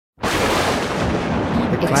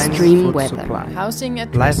extreme weather, supply, housing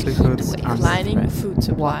at livelihoods risk, under declining threat, food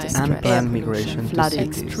supply, unplanned migration to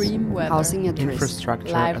flooding, cities, extreme weather, housing at risk,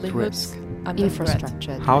 infrastructure at livelihoods risk, under threat,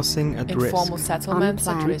 infrastructure at housing at informal risk, settlements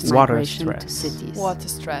at unplanned risk, Water migration to stress, cities, water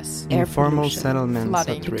stress, air informal pollution, settlements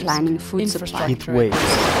flooding, at risk, declining food supply, heat infrastructure, waves,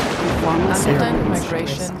 informal unplanned settlements at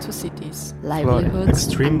migration risk, to cities, livelihoods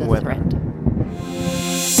extreme under weather. threat.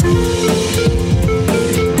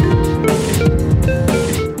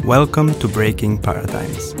 Welcome to Breaking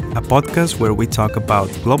Paradigms, a podcast where we talk about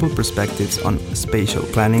global perspectives on spatial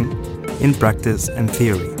planning in practice and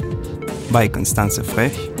theory, by Constance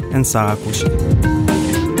Frech and Sarah Couchet.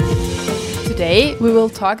 Today we will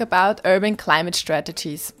talk about urban climate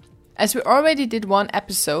strategies. As we already did one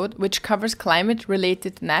episode which covers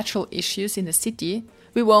climate-related natural issues in the city,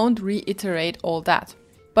 we won't reiterate all that.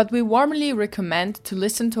 But we warmly recommend to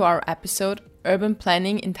listen to our episode Urban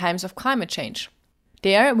Planning in Times of Climate Change.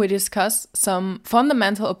 There we discuss some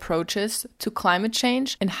fundamental approaches to climate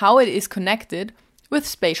change and how it is connected with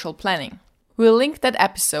spatial planning. We'll link that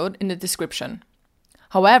episode in the description.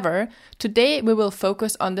 However, today we will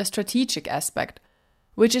focus on the strategic aspect,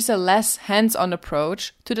 which is a less hands-on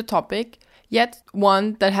approach to the topic, yet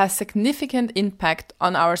one that has significant impact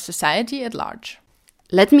on our society at large.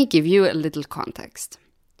 Let me give you a little context.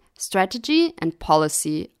 Strategy and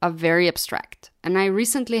policy are very abstract, and I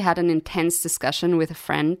recently had an intense discussion with a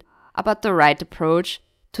friend about the right approach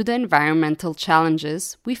to the environmental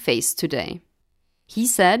challenges we face today. He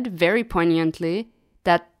said very poignantly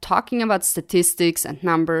that talking about statistics and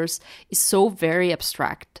numbers is so very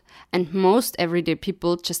abstract, and most everyday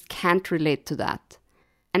people just can't relate to that.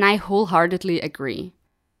 And I wholeheartedly agree.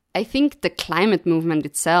 I think the climate movement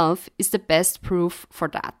itself is the best proof for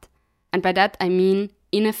that. And by that I mean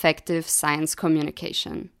ineffective science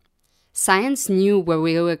communication. Science knew where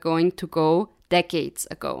we were going to go decades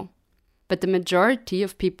ago, but the majority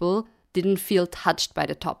of people didn't feel touched by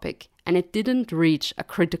the topic, and it didn't reach a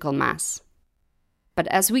critical mass. But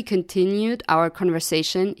as we continued our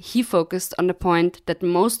conversation, he focused on the point that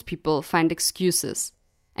most people find excuses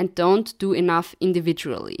and don't do enough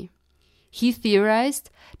individually. He theorized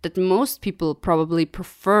that most people probably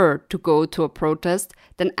prefer to go to a protest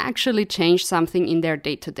than actually change something in their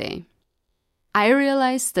day-to-day. I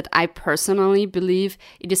realized that I personally believe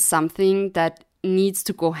it is something that needs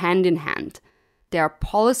to go hand in hand. There are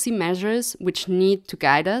policy measures which need to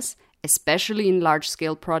guide us, especially in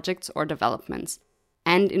large-scale projects or developments,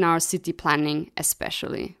 and in our city planning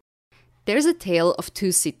especially. There's a tale of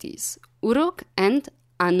two cities, Uruk and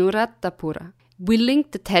Anuradhapura. We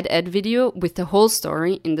linked the TED-Ed video with the whole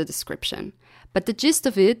story in the description. But the gist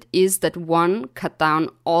of it is that one cut down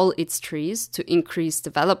all its trees to increase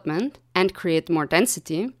development and create more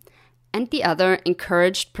density, and the other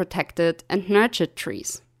encouraged, protected, and nurtured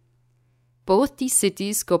trees. Both these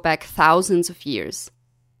cities go back thousands of years.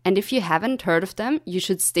 And if you haven't heard of them, you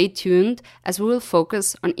should stay tuned as we will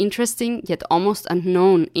focus on interesting yet almost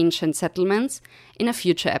unknown ancient settlements in a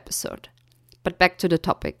future episode. But back to the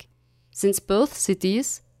topic. Since both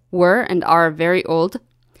cities were and are very old,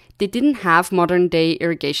 they didn't have modern-day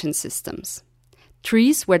irrigation systems.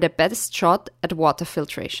 Trees were the best shot at water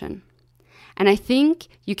filtration. And I think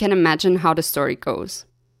you can imagine how the story goes.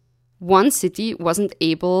 One city wasn't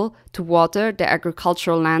able to water their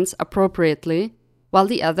agricultural lands appropriately, while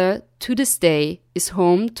the other, to this day, is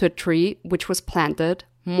home to a tree which was planted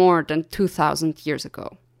more than 2,000 years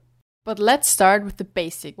ago. But let's start with the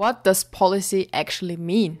basic. What does policy actually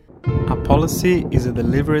mean? A policy is a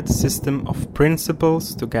deliberate system of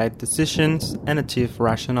principles to guide decisions and achieve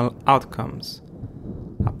rational outcomes.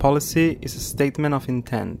 A policy is a statement of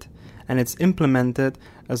intent, and it's implemented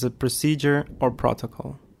as a procedure or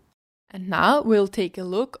protocol. And now we'll take a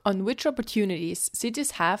look on which opportunities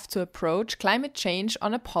cities have to approach climate change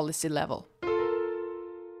on a policy level.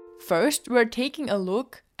 First, we're taking a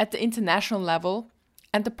look at the international level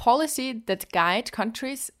and the policy that guide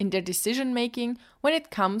countries in their decision-making when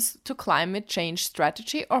it comes to climate change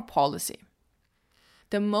strategy or policy.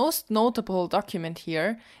 The most notable document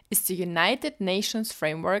here is the United Nations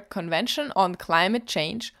Framework Convention on Climate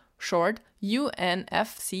Change, short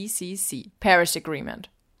UNFCCC, Paris Agreement,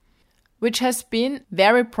 which has been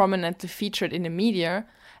very prominently featured in the media,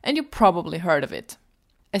 and you probably heard of it.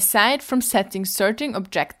 Aside from setting certain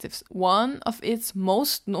objectives, one of its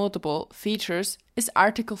most notable features is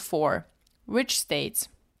Article 4, which states,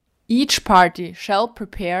 "Each party shall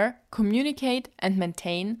prepare, communicate and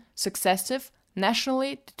maintain successive,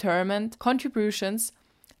 nationally determined contributions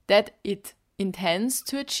that it intends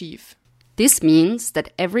to achieve." This means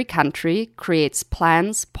that every country creates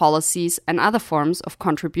plans, policies, and other forms of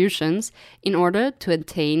contributions in order to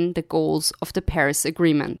attain the goals of the Paris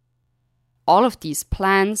Agreement. All of these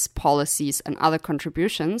plans, policies, and other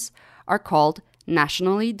contributions are called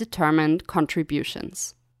nationally determined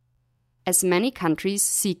contributions. As many countries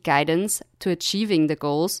seek guidance to achieving the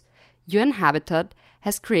goals, UN-Habitat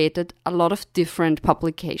has created a lot of different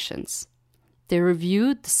publications. They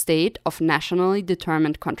review the state of nationally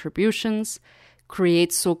determined contributions,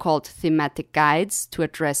 create so-called thematic guides to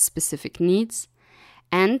address specific needs,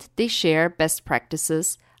 and they share best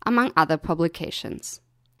practices among other publications.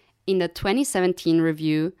 In the 2017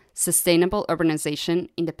 review, Sustainable Urbanization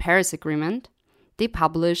in the Paris Agreement, they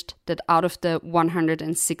published that out of the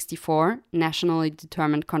 164 nationally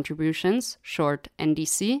determined contributions, short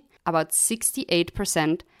NDC, about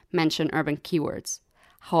 68% mention urban keywords.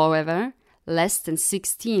 However, less than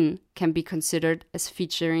 16 can be considered as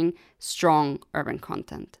featuring strong urban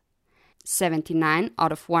content. 79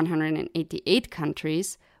 out of 188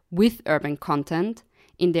 countries with urban content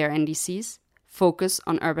in their NDCs focus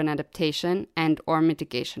on urban adaptation and/or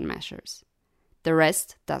mitigation measures. The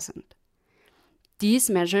rest doesn't. These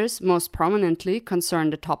measures most prominently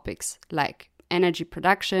concern the topics like energy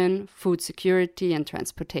production, food security, and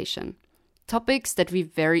transportation. Topics that we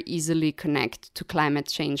very easily connect to climate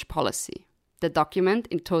change policy. The document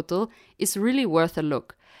in total is really worth a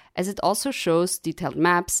look, as it also shows detailed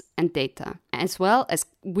maps and data, as well as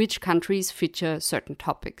which countries feature certain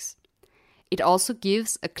topics. It also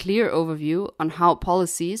gives a clear overview on how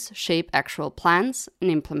policies shape actual plans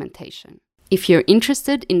and implementation. If you're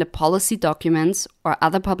interested in the policy documents or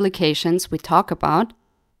other publications we talk about,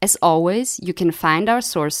 as always, you can find our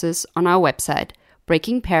sources on our website,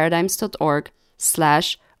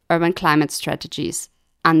 breakingparadigms.org/urban climate strategies,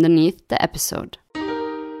 underneath the episode.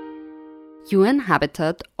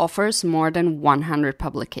 UN-Habitat offers more than 100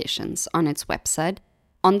 publications on its website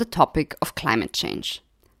on the topic of climate change.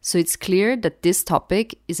 So it's clear that this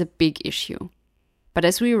topic is a big issue. But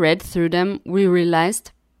as we read through them, we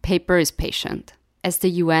realized paper is patient, as the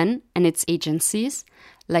UN and its agencies,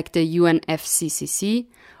 like the UNFCCC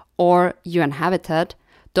or UN-Habitat,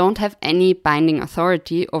 don't have any binding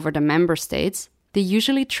authority over the member states. They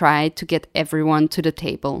usually try to get everyone to the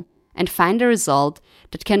table and find a result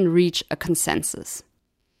that can reach a consensus.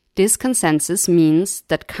 This consensus means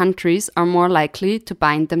that countries are more likely to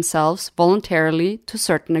bind themselves voluntarily to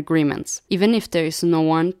certain agreements, even if there is no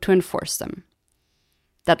one to enforce them.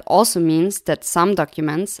 That also means that some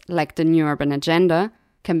documents, like the New Urban Agenda,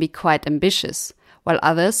 can be quite ambitious, while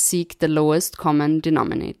others seek the lowest common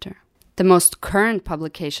denominator. The most current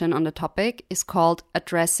publication on the topic is called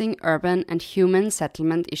Addressing Urban and Human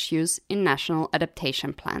Settlement Issues in National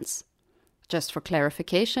Adaptation Plans. Just for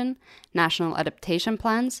clarification, national adaptation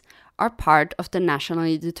plans are part of the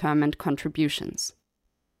nationally determined contributions.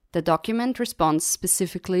 The document responds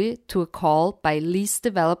specifically to a call by Least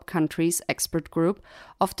Developed Countries expert group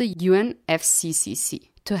of the UNFCCC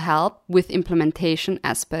to help with implementation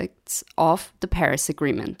aspects of the Paris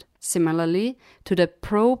Agreement. Similarly to the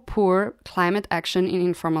Pro-Poor Climate Action in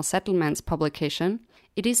Informal Settlements publication,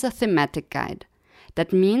 it is a thematic guide.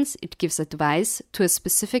 That means it gives advice to a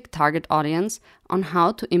specific target audience on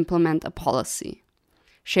how to implement a policy,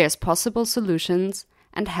 shares possible solutions,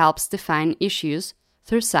 and helps define issues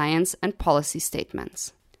through science and policy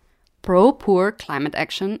statements. Pro-Poor Climate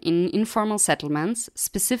Action in Informal Settlements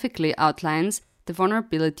specifically outlines the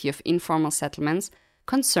vulnerability of informal settlements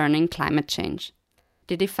concerning climate change.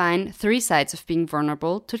 They define 3 sides of being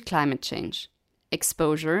vulnerable to climate change: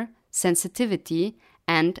 exposure, sensitivity,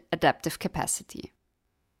 and adaptive capacity.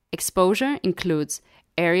 Exposure includes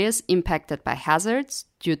areas impacted by hazards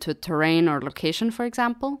due to terrain or location, for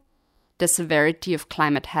example, the severity of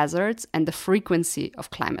climate hazards, and the frequency of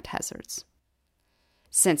climate hazards.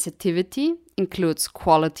 Sensitivity includes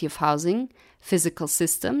quality of housing, physical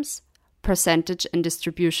systems, percentage and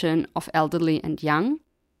distribution of elderly and young,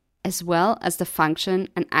 as well as the function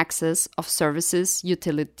and access of services,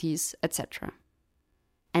 utilities, etc.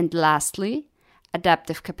 And lastly,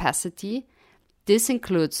 adaptive capacity. This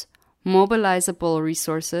includes mobilizable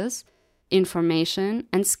resources, information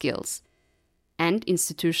and skills, and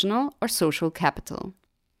institutional or social capital.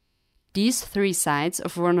 These 3 sides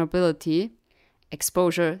of vulnerability,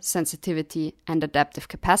 exposure, sensitivity, and adaptive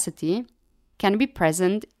capacity, can be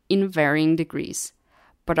present in varying degrees,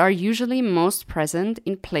 but are usually most present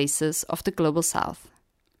in places of the Global South.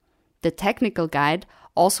 The technical guide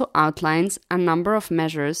also outlines a number of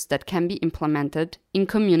measures that can be implemented in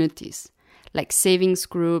communities, like savings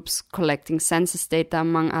groups, collecting census data,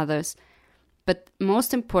 among others. But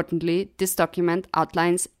most importantly, this document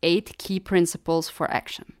outlines 8 key principles for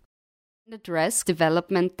action. Address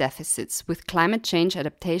development deficits with climate change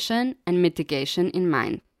adaptation and mitigation in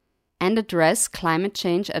mind, and address climate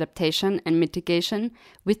change adaptation and mitigation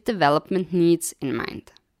with development needs in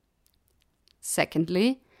mind.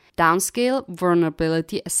 Secondly, downscale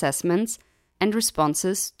vulnerability assessments and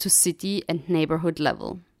responses to city and neighborhood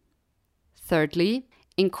level. Thirdly,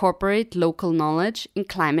 incorporate local knowledge in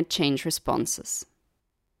climate change responses.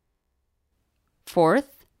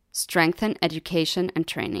 Fourth, strengthen education and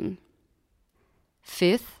training.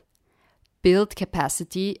 Fifth, build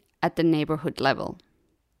capacity at the neighborhood level.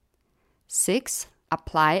 Sixth,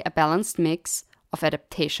 apply a balanced mix of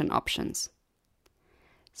adaptation options.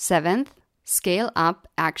 Seventh, scale up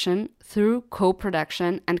action through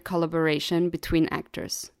co-production and collaboration between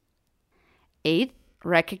actors. Eighth,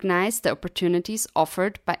 recognize the opportunities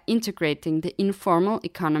offered by integrating the informal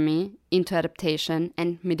economy into adaptation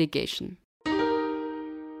and mitigation.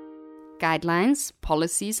 Guidelines,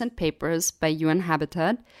 policies, and papers by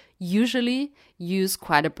UN-Habitat usually use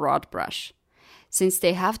quite a broad brush, since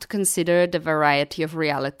they have to consider the variety of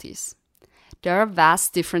realities. There are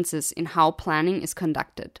vast differences in how planning is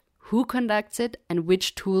conducted, who conducts it, and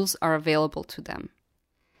which tools are available to them.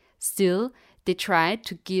 Still, they try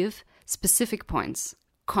to give specific points,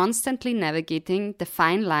 constantly navigating the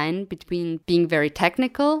fine line between being very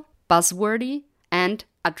technical, buzzwordy, and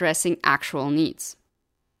addressing actual needs.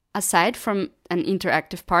 Aside from an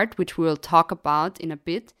interactive part, which we will talk about in a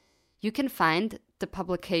bit, you can find the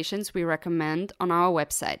publications we recommend on our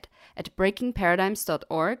website at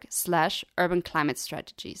breakingparadigms.org/urban climate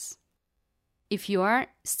strategies. If you are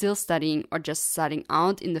still studying or just starting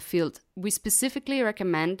out in the field, we specifically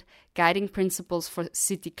recommend Guiding Principles for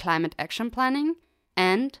City Climate Action Planning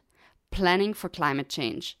and Planning for Climate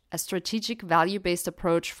Change, a strategic value-based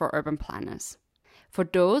approach for urban planners. For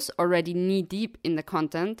those already knee-deep in the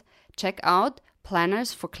content, check out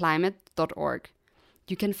plannersforclimate.org.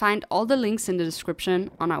 You can find all the links in the description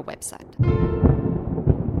on our website.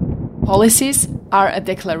 Policies are a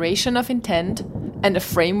declaration of intent and a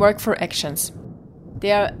framework for actions.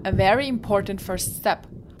 They are a very important first step,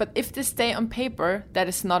 but if they stay on paper, that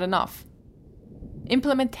is not enough.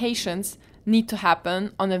 Implementations need to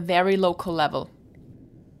happen on a very local level.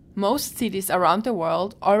 Most cities around the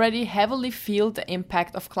world already heavily feel the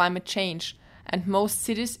impact of climate change, and most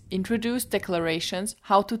cities introduce declarations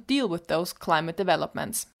how to deal with those climate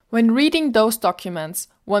developments. When reading those documents,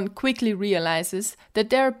 one quickly realizes that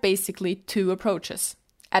there are basically 2 approaches: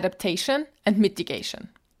 adaptation and mitigation.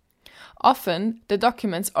 Often, the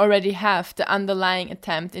documents already have the underlying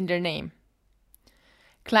attempt in their name.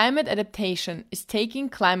 Climate adaptation is taking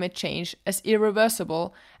climate change as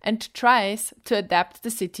irreversible and tries to adapt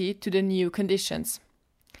the city to the new conditions.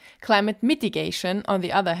 Climate mitigation, on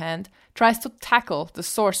the other hand, tries to tackle the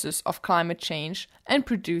sources of climate change and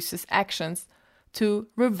produces actions to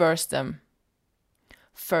reverse them.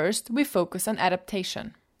 First, we focus on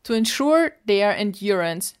adaptation. To ensure their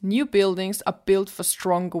endurance, new buildings are built for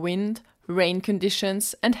strong wind, rain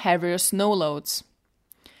conditions, and heavier snow loads.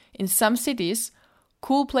 In some cities,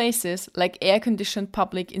 cool places like air-conditioned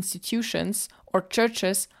public institutions or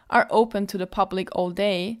churches are open to the public all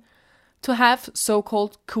day to have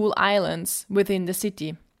so-called cool islands within the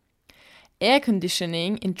city. Air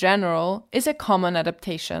conditioning in general is a common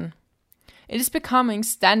adaptation. It is becoming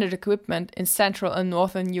standard equipment in Central and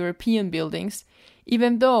Northern European buildings,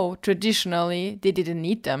 even though traditionally they didn't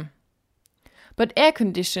need them. But air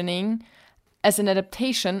conditioning as an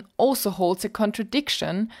adaptation also holds a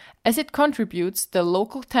contradiction, as it contributes the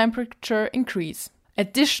local temperature increase.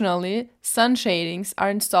 Additionally, sun shadings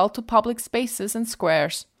are installed to public spaces and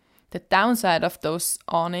squares. The downside of those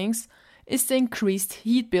awnings is the increased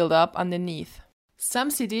heat buildup underneath.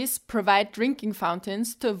 Some cities provide drinking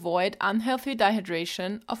fountains to avoid unhealthy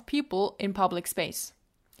dehydration of people in public space.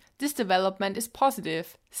 This development is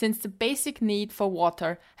positive, since the basic need for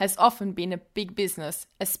water has often been a big business,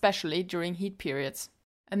 especially during heat periods.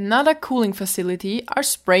 Another cooling facility are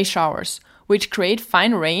spray showers, which create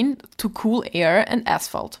fine rain to cool air and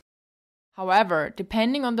asphalt. However,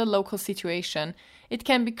 depending on the local situation, it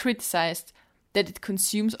can be criticized that it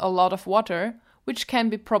consumes a lot of water, which can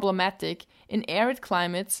be problematic in arid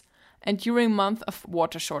climates and during months of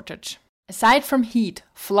water shortage. Aside from heat,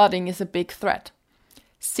 flooding is a big threat.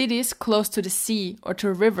 Cities close to the sea or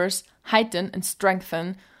to rivers heighten and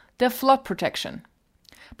strengthen their flood protection,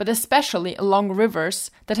 but especially along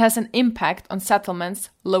rivers that has an impact on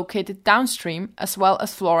settlements located downstream as well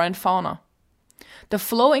as flora and fauna. The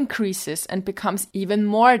flow increases and becomes even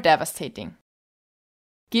more devastating.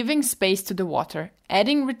 Giving space to the water,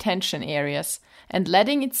 adding retention areas, and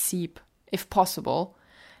letting it seep, if possible,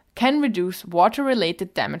 can reduce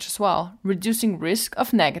water-related damage as well, reducing risk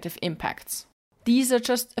of negative impacts. These are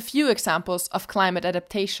just a few examples of climate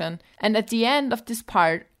adaptation, and at the end of this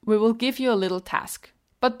part, we will give you a little task.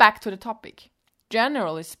 But back to the topic.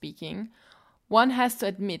 Generally speaking, one has to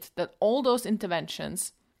admit that all those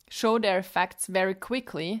interventions show their effects very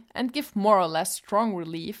quickly and give more or less strong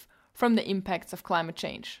relief from the impacts of climate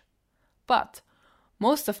change. But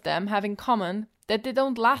most of them have in common that they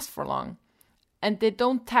don't last for long, and they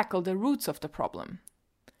don't tackle the roots of the problem.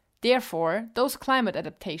 Therefore, those climate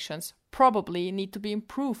adaptations probably need to be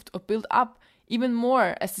improved or built up even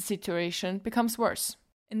more as the situation becomes worse.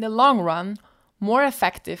 In the long run, more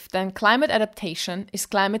effective than climate adaptation is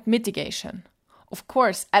climate mitigation. Of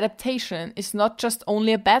course, adaptation is not just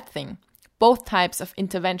only a bad thing. Both types of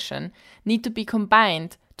intervention need to be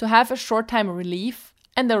combined to have a short-time relief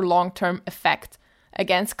and a long-term effect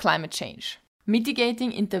against climate change.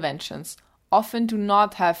 Mitigating interventions often do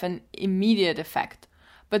not have an immediate effect,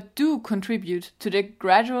 but do contribute to the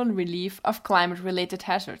gradual relief of climate-related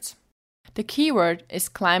hazards. The key word is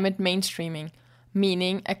climate mainstreaming,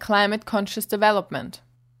 meaning a climate-conscious development.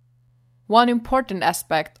 One important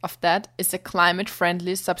aspect of that is a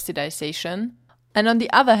climate-friendly subsidization, and on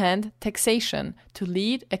the other hand, taxation to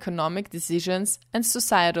lead economic decisions and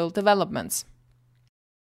societal developments.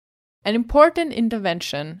 An important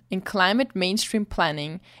intervention in climate mainstream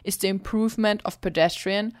planning is the improvement of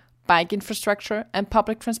pedestrian, bike infrastructure and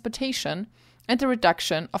public transportation and the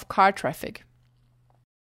reduction of car traffic.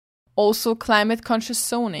 Also, climate-conscious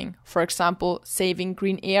zoning, for example, saving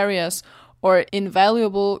green areas or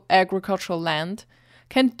invaluable agricultural land,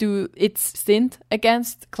 can do its stint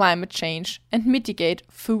against climate change and mitigate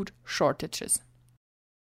food shortages.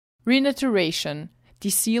 Renaturation,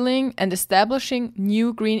 desealing and establishing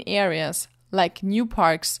new green areas like new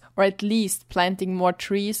parks or at least planting more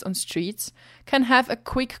trees on streets can have a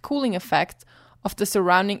quick cooling effect of the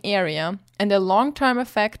surrounding area and a long-term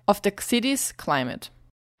effect of the city's climate.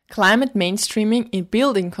 Climate mainstreaming in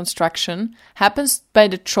building construction happens by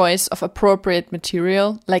the choice of appropriate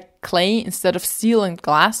material like clay instead of steel and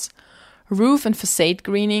glass, roof and facade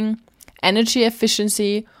greening, energy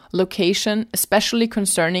efficiency, location, especially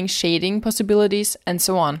concerning shading possibilities, and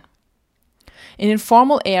so on. In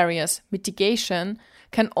informal areas, mitigation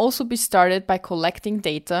can also be started by collecting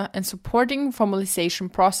data and supporting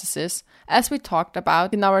formalization processes, as we talked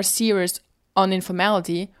about in our series on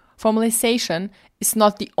informality. Formalization is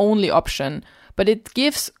not the only option, but it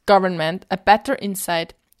gives government a better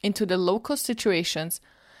insight into the local situations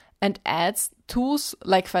and adds tools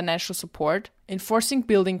like financial support, enforcing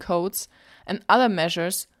building codes, and other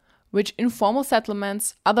measures which informal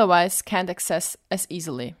settlements otherwise can't access as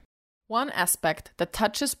easily. One aspect that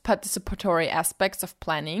touches participatory aspects of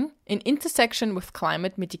planning, in intersection with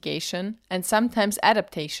climate mitigation and sometimes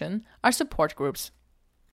adaptation, are support groups.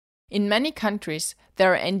 In many countries,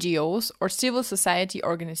 there are NGOs or civil society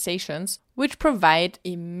organizations which provide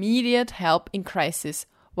immediate help in crisis,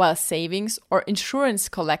 while savings or insurance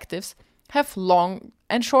collectives have long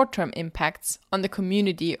and short-term impacts on the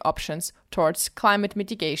community options towards climate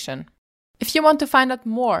mitigation. If you want to find out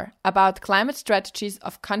more about climate strategies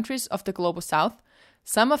of countries of the Global South,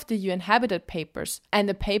 some of the UN-Habitat papers, and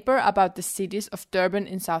a paper about the cities of Durban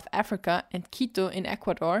in South Africa and Quito in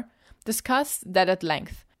Ecuador, discuss that at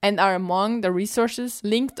length and are among the resources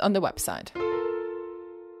linked on the website.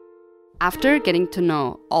 After getting to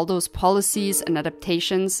know all those policies and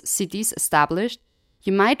adaptations cities established,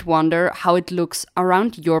 you might wonder how it looks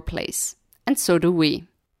around your place. And so do we.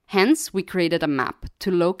 Hence, we created a map to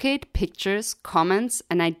locate pictures, comments,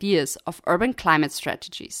 and ideas of urban climate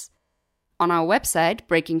strategies. On our website,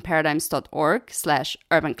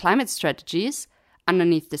 breakingparadigms.org/urban climate strategies,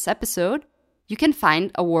 underneath this episode, you can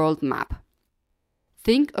find a world map.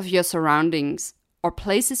 Think of your surroundings or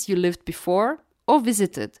places you lived before or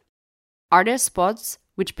visited. Are there spots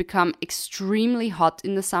which become extremely hot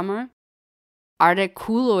in the summer? Are there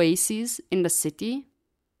cool oases in the city?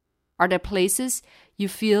 Are there places you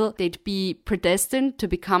feel they'd be predestined to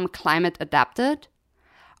become climate adapted?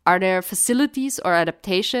 Are there facilities or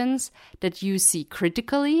adaptations that you see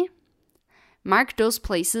critically? Mark those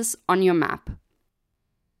places on your map.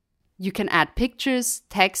 You can add pictures,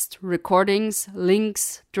 text, recordings,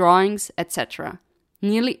 links, drawings, etc.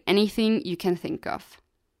 Nearly anything you can think of.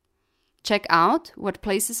 Check out what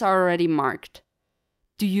places are already marked.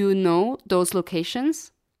 Do you know those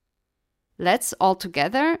locations? Let's all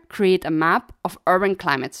together create a map of urban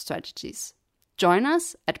climate strategies. Join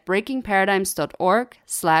us at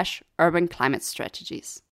breakingparadigms.org/urban climate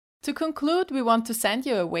strategies. To conclude, we want to send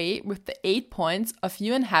you away with the 8 points of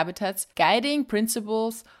UN-Habitat's guiding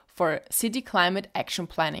principles for city climate action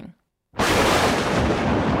planning.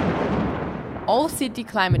 All city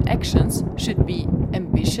climate actions should be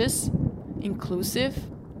ambitious, inclusive,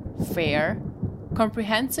 fair,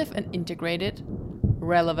 comprehensive and integrated,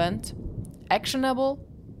 relevant, actionable,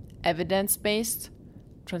 evidence-based,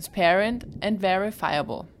 transparent and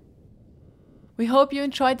verifiable. We hope you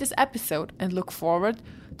enjoyed this episode and look forward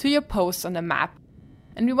to your posts on the map.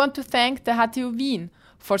 And we want to thank the HTU Wien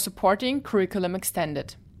for supporting Curriculum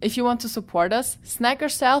Extended. If you want to support us, snag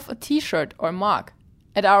yourself a t-shirt or mug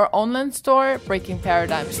at our online store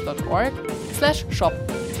breakingparadigms.org/shop.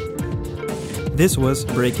 This was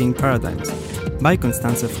Breaking Paradigms by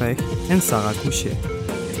Constanze Frech and Sarah Couchet.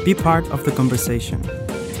 Be part of the conversation.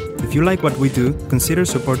 If you like what we do, consider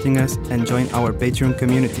supporting us and join our Patreon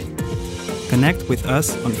community. Connect with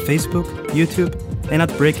us on Facebook, YouTube, and at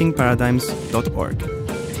breakingparadigms.org.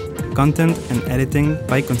 Content and editing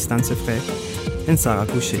by Constanze Frech and Sarah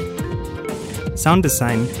Couchet. Sound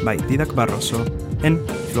design by Didac Barroso and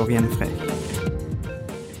Florian Frech.